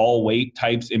 and all weight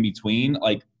types in between.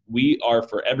 We are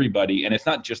for everybody. And it's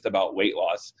not just about weight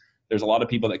loss. There's a lot of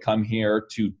people that come here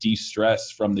to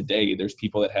de-stress from the day. There's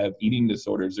people that have eating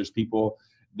disorders. There's people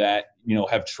that,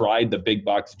 have tried the big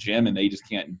box gym and they just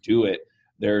can't do it.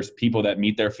 There's people that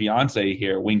meet their fiance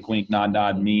here, wink, wink, nod,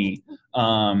 nod, me.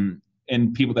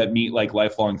 And people that meet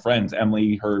lifelong friends.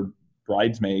 Emily, her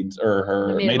bridesmaids or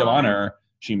her maid of honor,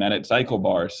 she met at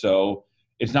CycleBar. So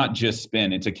it's not just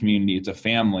spin, it's a community, it's a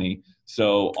family.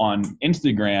 So on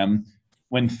Instagram,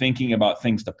 when thinking about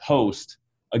things to post,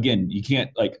 again, you can't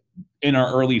in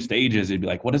our early stages, it'd be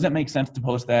what does it make sense to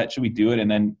post that? Should we do it? And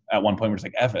then at one point we're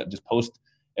just F it, just post.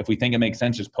 If we think it makes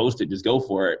sense, just post it, just go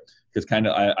for it. Because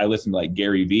I listen to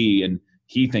Gary Vee, and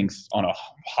he thinks on a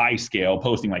high scale,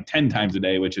 posting 10 times a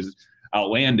day, which is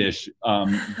outlandish. It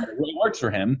really works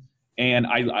for him. And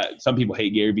some people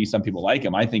hate Gary Vee, some people like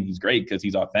him. I think he's great because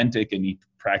he's authentic and he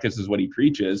practices what he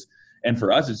preaches. And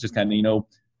for us, it's just kind of,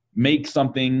 make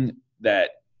something that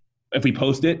if we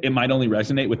post it, it might only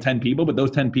resonate with 10 people, but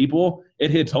those 10 people,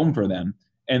 it hits home for them.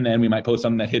 And then we might post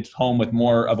something that hits home with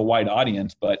more of a wide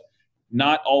audience, but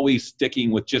not always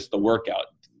sticking with just the workout,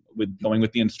 with going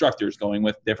with the instructors, going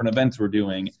with different events we're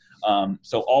doing.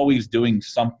 So always doing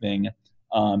something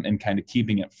and kind of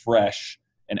keeping it fresh.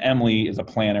 And Emily is a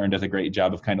planner and does a great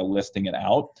job of kind of listing it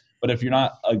out. But if you're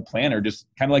not a planner, just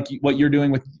kind of what you're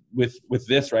doing with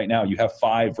this right now, you have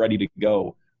 5 ready to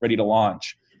go, ready to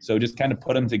launch. So just kind of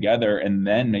put them together and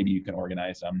then maybe you can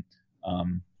organize them.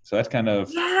 So that's kind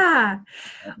of. Yeah.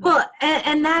 Well,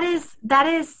 and that is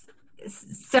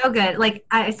So good. Like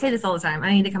I say this all the time.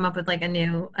 I need to come up with like a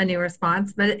new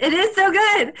response, but it is so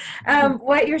good.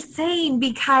 What you're saying,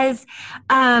 because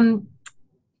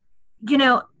you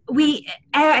know,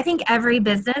 I think every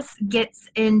business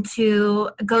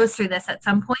goes through this at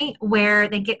some point where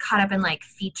they get caught up in like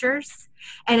features.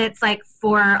 And it's like,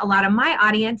 for a lot of my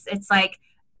audience, it's like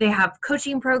they have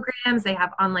coaching programs, they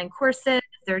have online courses,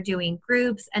 they're doing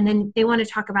groups, and then they want to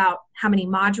talk about how many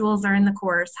modules are in the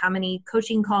course, how many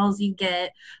coaching calls you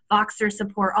get, Voxer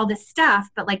support, all this stuff.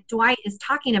 But like Dwight is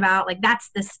talking about, like,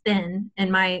 that's the spin in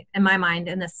my mind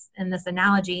in this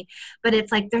analogy. But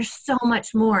it's like there's so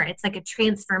much more. It's like a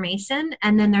transformation,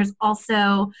 and then there's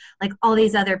also like all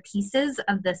these other pieces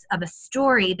of a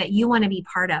story that you want to be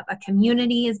part of. A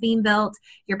community is being built.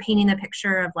 You're painting a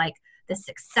picture of like the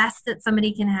success that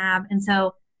somebody can have. And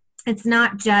so it's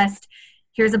not just,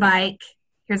 here's a bike,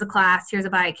 here's a class, here's a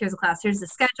bike, here's a class, here's the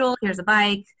schedule, here's a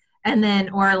bike. And then,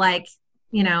 or like,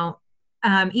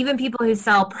 even people who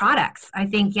sell products, I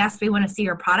think, yes, we want to see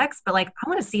your products, but like, I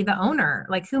want to see the owner,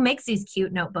 like who makes these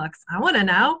cute notebooks. I want to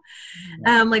know,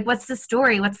 like, what's the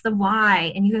story? What's the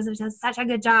why? And you guys have done such a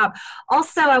good job.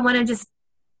 Also, I want to just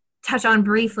touch on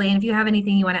briefly, and if you have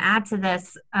anything you want to add to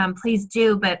this, please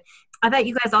do. But I thought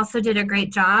you guys also did a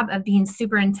great job of being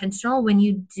super intentional when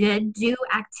you did do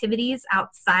activities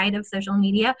outside of social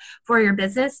media for your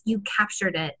business. You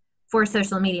captured it for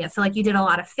social media. So like you did a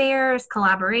lot of fairs,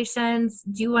 collaborations.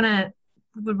 Do you want to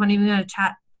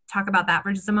talk about that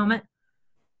for just a moment?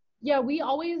 Yeah, we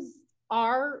always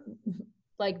are,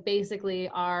 like, basically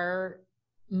our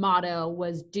motto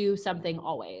was do something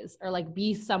always, or like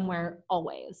be somewhere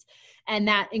always. And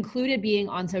that included being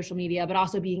on social media, but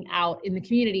also being out in the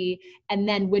community. And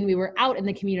then when we were out in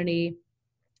the community,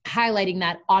 highlighting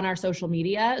that on our social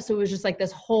media. So it was just like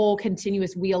this whole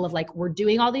continuous wheel of like, we're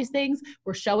doing all these things,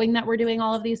 we're showing that we're doing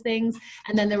all of these things.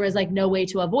 And then there was like no way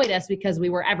to avoid us because we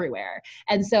were everywhere.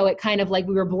 And so it kind of like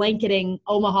we were blanketing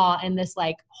Omaha in this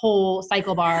like whole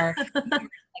CycleBar,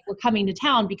 like we're coming to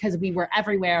town because we were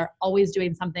everywhere, always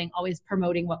doing something, always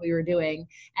promoting what we were doing.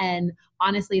 And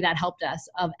honestly, that helped us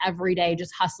of every day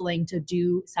just hustling to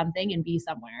do something and be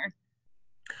somewhere.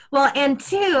 Well, and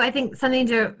two, I think something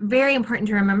very important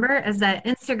to remember is that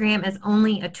Instagram is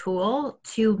only a tool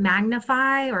to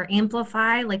magnify or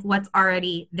amplify like what's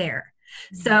already there.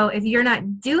 So if you're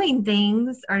not doing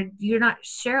things or you're not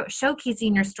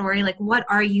showcasing your story, like what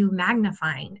are you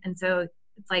magnifying? And so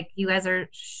it's like you guys are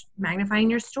magnifying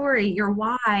your story, your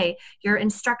why, your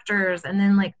instructors, and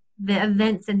then like the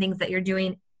events and things that you're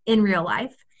doing in real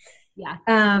life. Yeah.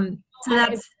 So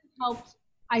that's helped.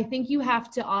 I think you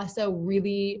have to also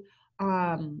really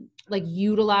like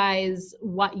utilize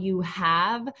what you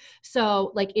have.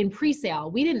 So like in pre-sale,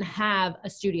 we didn't have a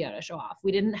studio to show off.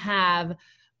 We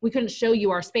couldn't show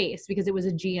you our space because it was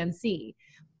a GNC.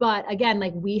 But again,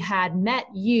 like we had met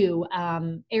you,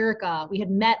 Erica, we had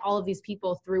met all of these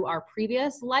people through our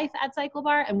previous life at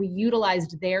CycleBar, and we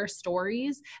utilized their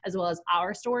stories as well as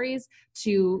our stories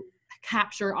to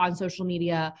capture on social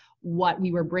media what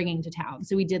we were bringing to town.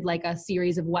 So we did like a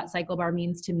series of what CycleBar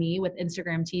means to me with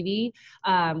Instagram TV,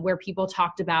 where people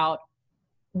talked about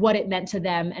what it meant to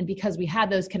them. And because we had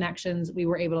those connections, we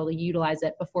were able to utilize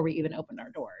it before we even opened our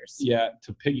doors. Yeah,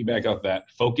 to piggyback off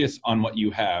that, focus on what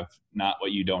you have, not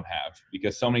what you don't have.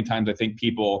 Because so many times I think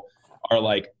people are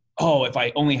like, oh, if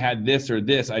I only had this or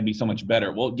this, I'd be so much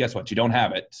better. Well, guess what? You don't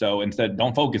have it. So instead,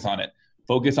 don't focus on it.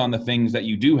 Focus on the things that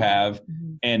you do have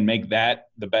and make that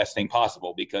the best thing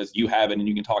possible because you have it and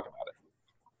you can talk about it.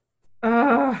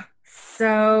 Oh,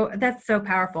 so that's so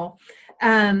powerful.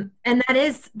 And that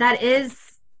is,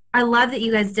 I love that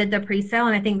you guys did the pre-sale.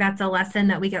 And I think that's a lesson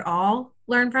that we could all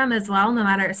learn from as well, no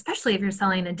matter, especially if you're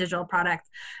selling a digital product.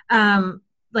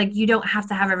 Like you don't have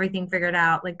to have everything figured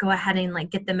out. Like go ahead and like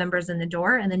get the members in the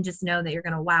door and then just know that you're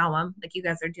going to wow them like you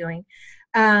guys are doing.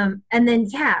 And then,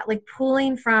 yeah, like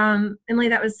pulling from, Emily,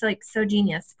 that was like so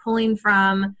genius, pulling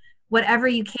from whatever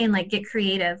you can, like get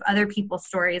creative, other people's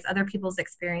stories, other people's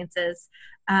experiences.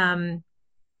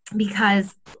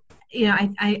 Because, you know,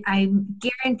 I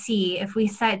guarantee if we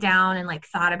sat down and like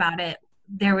thought about it,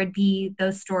 there would be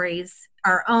those stories,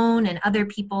 our own and other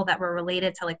people that were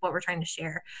related to like what we're trying to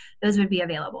share. Those would be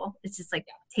available. It's just like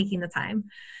taking the time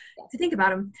to think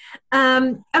about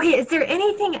them. Okay. Is there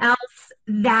anything else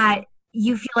that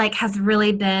you feel like has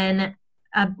really been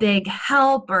a big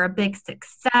help or a big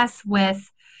success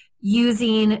with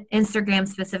using Instagram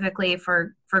specifically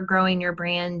for growing your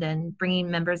brand and bringing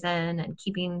members in and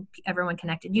keeping everyone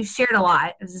connected? You've shared a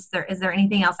lot. Is there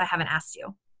anything else I haven't asked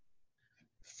you?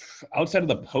 Outside of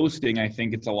the posting, I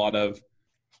think it's a lot of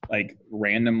like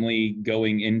randomly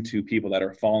going into people that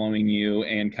are following you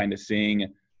and kind of seeing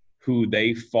who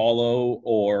they follow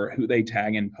or who they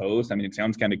tag and post. I mean, it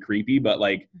sounds kind of creepy, but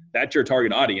like that's your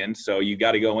target audience. So you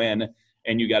got to go in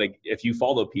and you got to, if you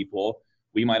follow people,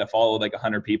 we might have followed like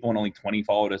 100 people and only 20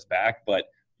 followed us back, but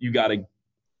you got to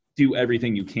do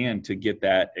everything you can to get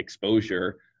that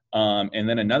exposure. And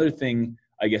then another thing,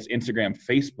 I guess, Instagram,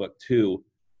 Facebook too,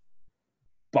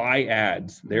 buy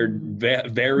ads. They're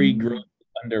very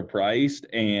underpriced,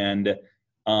 and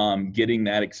getting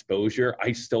that exposure.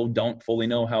 I still don't fully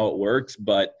know how it works,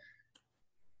 but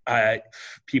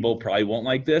people probably won't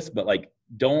like this, but like,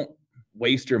 don't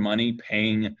waste your money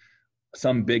paying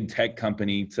some big tech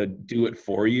company to do it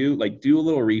for you. Like, do a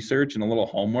little research and a little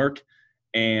homework,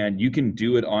 and you can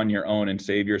do it on your own and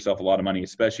save yourself a lot of money,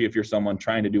 especially if you're someone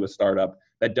trying to do a startup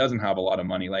that doesn't have a lot of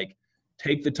money. Like,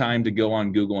 take the time to go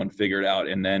on Google and figure it out.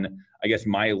 And then I guess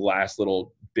my last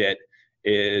little bit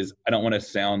is, I don't want to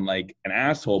sound like an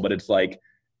asshole, but it's like,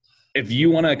 if you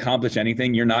want to accomplish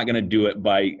anything, you're not going to do it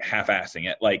by half-assing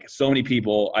it. Like, so many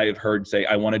people I've heard say,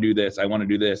 I want to do this, I'm going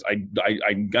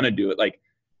to do it. Like,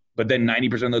 but then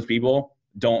 90% of those people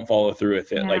don't follow through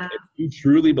with it. Yeah. Like, if you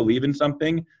truly believe in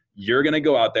something, you're going to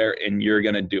go out there and you're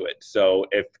going to do it. So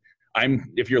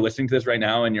if you're listening to this right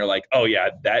now and you're like, oh yeah,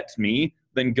 that's me,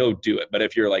 then go do it. But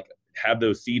if you're like, have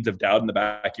those seeds of doubt in the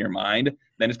back of your mind,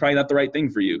 then it's probably not the right thing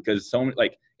for you, because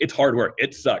it's hard work.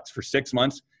 It sucks. For 6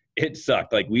 months, it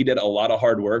sucked. Like, we did a lot of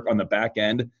hard work on the back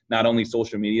end, not only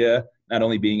social media, not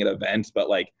only being at events, but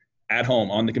like at home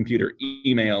on the computer,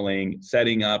 emailing,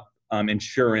 setting up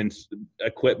insurance,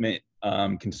 equipment,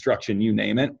 construction, you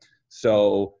name it.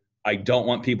 So I don't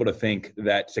want people to think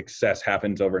that success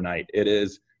happens overnight. It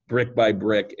is brick by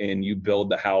brick, and you build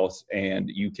the house and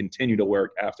you continue to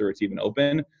work after it's even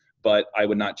open. But I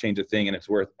would not change a thing, and it's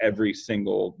worth every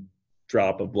single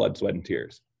drop of blood, sweat, and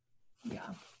tears. Yeah.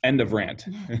 End of rant.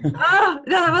 Oh,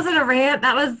 no, that wasn't a rant.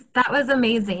 That was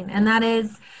amazing. And that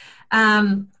is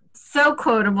so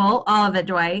quotable, all of it,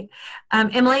 Dwight.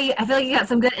 Emily, I feel like you got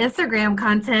some good Instagram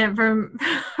content from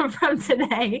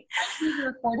today. I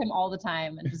record him all the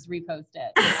time and just repost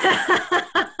it.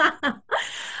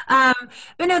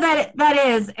 But no, that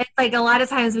is, it's like a lot of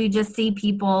times we just see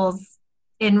people's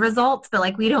end results, but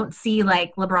like, we don't see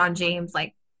like LeBron James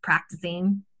like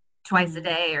practicing twice a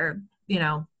day, or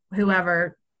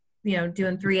whoever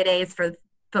doing 3-a-days for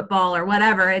football or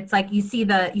whatever. It's like you see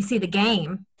the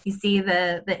game, you see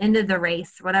the end of the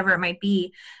race, whatever it might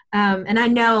be. And I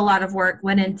know a lot of work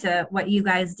went into what you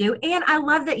guys do, and I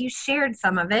love that you shared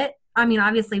some of it. I mean,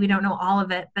 obviously we don't know all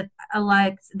of it, but I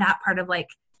liked that part of like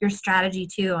your strategy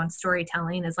too on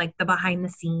storytelling, is like the behind the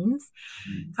scenes,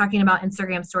 talking about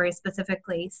Instagram stories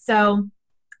specifically. So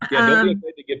yeah, don't be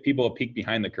afraid to give people a peek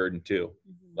behind the curtain too.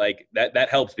 Like that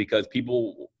helps, because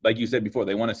people, like you said before,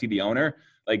 they want to see the owner.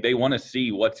 Like, they want to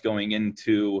see what's going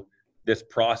into this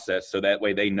process, so that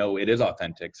way they know it is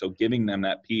authentic. So giving them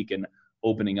that peek and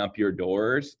opening up your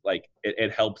doors, like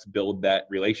it helps build that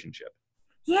relationship.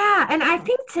 Yeah. And I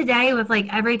think today, with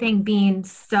like everything being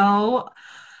so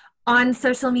on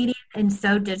social media and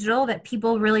so digital, that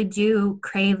people really do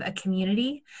crave a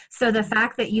community. So the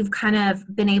fact that you've kind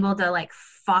of been able to like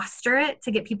foster it to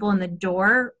get people in the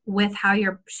door with how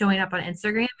you're showing up on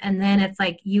Instagram, and then it's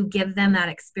like you give them that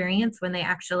experience when they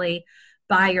actually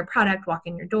buy your product, walk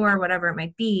in your door, whatever it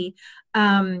might be,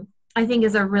 I think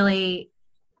is a really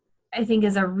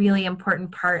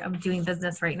important part of doing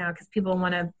business right now, because people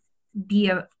want to be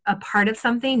a part of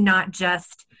something, not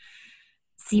just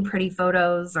see pretty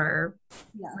photos or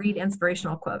read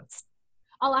inspirational quotes.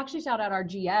 I'll actually shout out our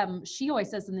GM. She always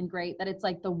says something great, that it's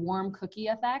like the warm cookie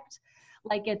effect.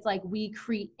 Like, it's like we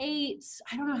create,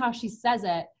 I don't know how she says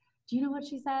it. Do you know what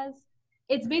she says?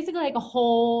 It's basically like a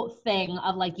whole thing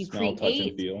of like, you smell, touch,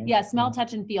 and feel. Yeah, smell,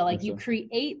 touch, and feel. Like, you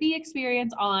create the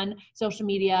experience on social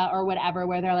media or whatever,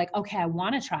 where they're like, okay, I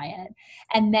want to try it.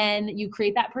 And then you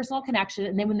create that personal connection.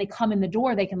 And then when they come in the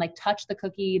door, they can like touch the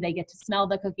cookie, they get to smell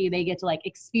the cookie, they get to like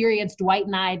experience Dwight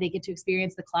and I, they get to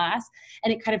experience the class.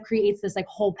 And it kind of creates this like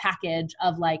whole package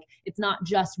of like, it's not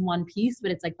just one piece, but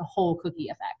it's like the whole cookie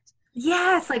effect.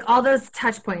 Yes, like all those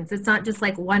touch points. It's not just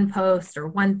like one post or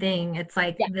one thing. It's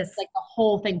like this, it's like the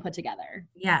whole thing put together.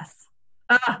 Yes.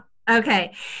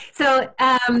 Okay. So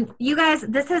you guys,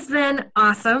 this has been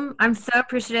awesome. I'm so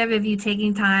appreciative of you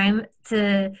taking time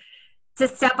to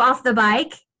step off the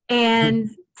bike and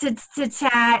to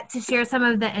chat, to share some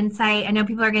of the insight. I know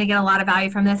people are going to get a lot of value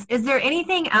from this. Is there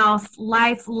anything else,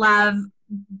 life, love,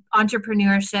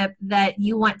 entrepreneurship, that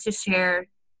you want to share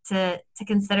to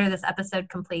consider this episode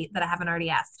complete that I haven't already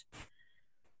asked?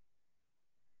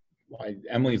 Why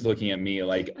Emily's looking at me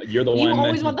like you're the You one.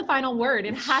 always want the final word.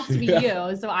 It has to be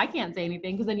you. So I can't say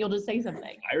anything because then you'll just say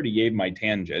something. I already gave my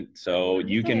tangent, so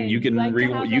you can like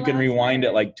rewind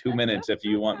it like 2 word. minutes if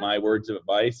you want my words of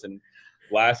advice. And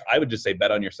last, I would just say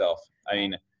bet on yourself. I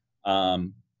mean,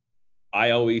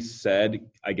 I always said,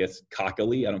 I guess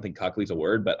cockily, I don't think cockily is a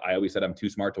word, but I always said I'm too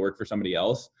smart to work for somebody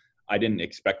else. I didn't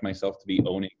expect myself to be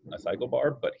owning a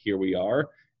CycleBar, but here we are.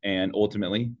 And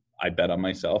ultimately, I bet on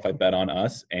myself. I bet on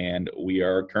us, and we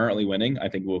are currently winning. I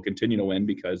think we'll continue to win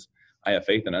because I have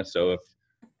faith in us. So if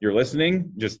you're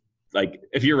listening, just like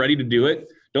if you're ready to do it,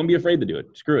 don't be afraid to do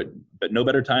it. Screw it. But no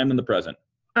better time than the present.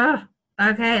 Oh,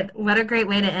 okay. What a great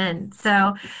way to end.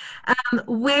 So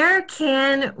where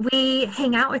can we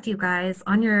hang out with you guys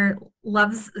on your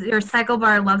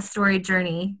CycleBar love story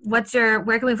journey? Where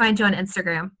can we find you on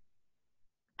Instagram?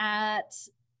 At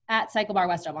CycleBar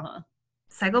West Omaha.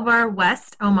 CycleBar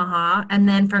West Omaha. And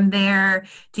then from there,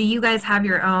 do you guys have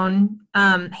your own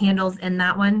handles in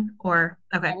that one? Or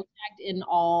okay. I will tag in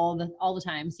all the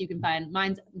time. So you can find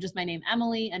mine's just my name,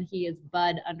 Emily, and he is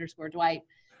Bud_Dwight.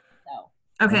 So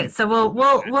okay, so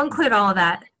we'll include all of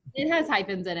that. It has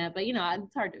hyphens in it, but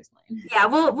it's hard to explain. Yeah,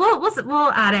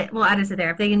 we'll add it. We'll add it to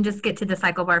there. If they can just get to the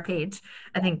CycleBar page,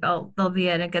 I think they'll be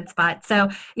in a good spot. So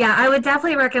yeah, I would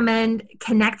definitely recommend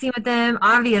connecting with them.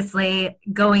 Obviously,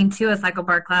 going to a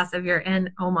CycleBar class if you're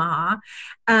in Omaha,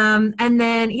 and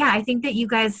then yeah, I think that you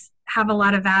guys have a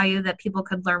lot of value that people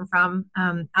could learn from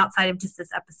outside of just this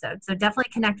episode. So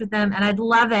definitely connect with them, and I'd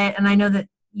love it. And I know that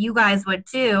you guys would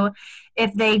too,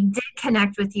 if they did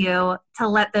connect with you, to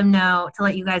let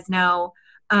you guys know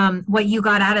what you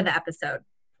got out of the episode.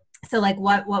 So like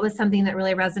what was something that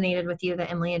really resonated with you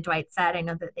that Emily and Dwight said? I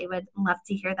know that they would love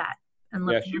to hear that and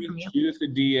love to hear from you. Shoot us a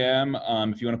DM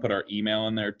if you want to put our email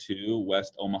in there too,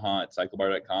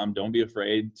 westomaha@cyclebar.com. Don't be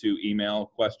afraid to email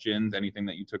questions, anything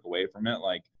that you took away from it.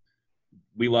 Like,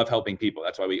 we love helping people.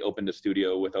 That's why we opened a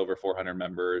studio with over 400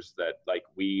 members, that like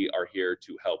we are here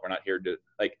to help. We're not here to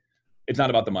like, it's not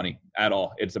about the money at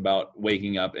all. It's about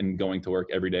waking up and going to work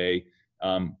every day.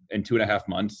 In 2.5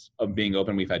 months of being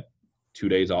open, we've had 2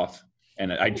 days off.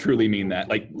 And I truly mean that.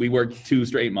 Like, we worked 2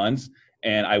 straight months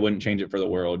and I wouldn't change it for the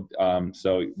world.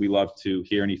 So we love to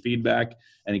hear any feedback,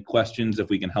 any questions, if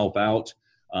we can help out.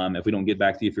 If we don't get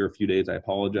back to you for a few days, I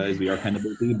apologize. We are kind of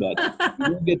busy, but we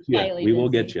will get you. We will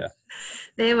get you.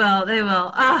 They will.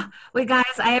 Oh, well,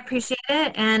 guys, I appreciate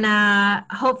it. And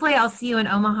hopefully I'll see you in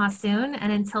Omaha soon.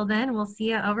 And until then, we'll see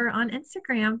you over on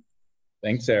Instagram.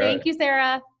 Thanks, Sarah. Thank you,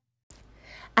 Sarah.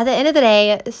 At the end of the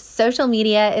day, social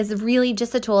media is really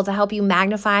just a tool to help you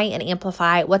magnify and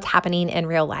amplify what's happening in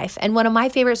real life. And one of my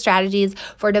favorite strategies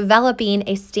for developing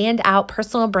a standout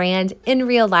personal brand in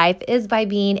real life is by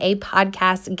being a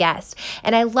podcast guest.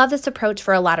 And I love this approach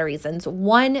for a lot of reasons.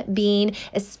 One being,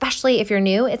 especially if you're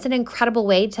new, it's an incredible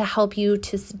way to help you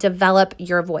to develop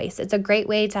your voice. It's a great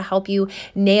way to help you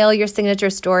nail your signature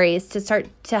stories, to start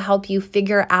to help you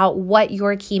figure out what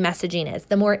your key messaging is.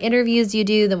 The more interviews you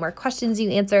do, the more questions you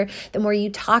answer, the more you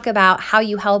talk about how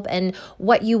you help and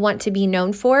what you want to be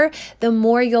known for, the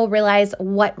more you'll realize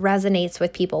what resonates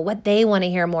with people, what they want to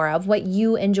hear more of, what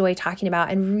you enjoy talking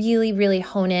about, and really, really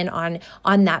hone in on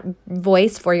that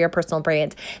voice for your personal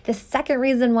brand. The second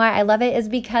reason why I love it is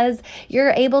because you're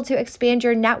able to expand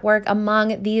your network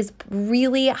among these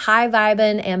really high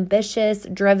vibing, ambitious,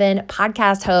 driven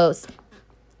podcast hosts.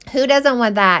 Who doesn't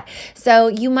want that? So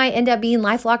you might end up being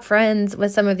lifelong friends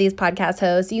with some of these podcast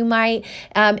hosts. You might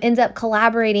end up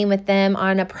collaborating with them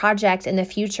on a project in the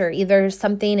future, either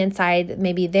something inside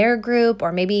maybe their group,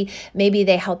 or maybe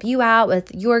they help you out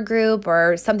with your group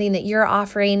or something that you're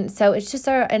offering. So it's just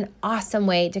an awesome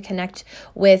way to connect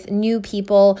with new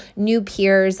people, new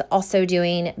peers, also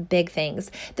doing big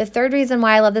things. The third reason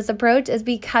why I love this approach is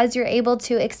because you're able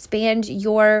to expand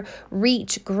your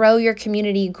reach, grow your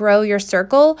community, grow your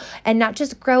circle. And not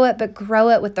just grow it, but grow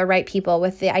it with the right people,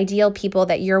 with the ideal people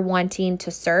that you're wanting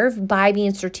to serve by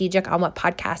being strategic on what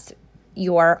podcast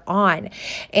you're on.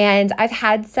 And I've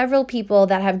had several people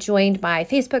that have joined my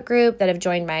Facebook group, that have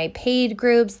joined my paid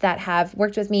groups, that have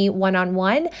worked with me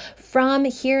one-on-one from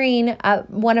hearing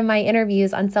one of my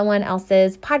interviews on someone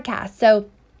else's podcast. So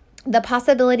the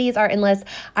possibilities are endless.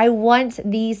 I want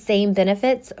these same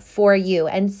benefits for you.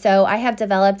 And so I have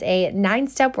developed a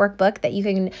 9-step workbook that you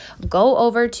can go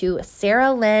over to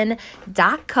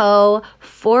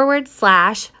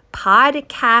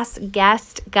saralyn.co/podcast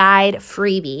guest guide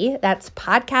freebie. That's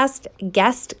podcast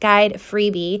guest guide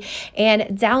freebie, and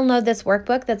download this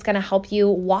workbook that's going to help you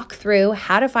walk through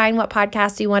how to find what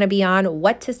podcast you want to be on,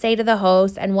 what to say to the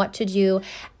host, and what to do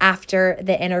after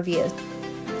the interview.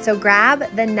 So grab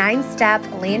the 9-step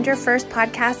Land Your First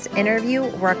Podcast interview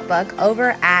workbook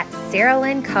over at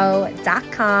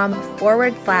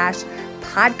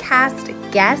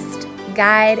sarahlynco.com/podcast guest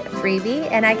guide freebie.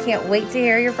 And I can't wait to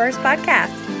hear your first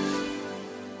podcast.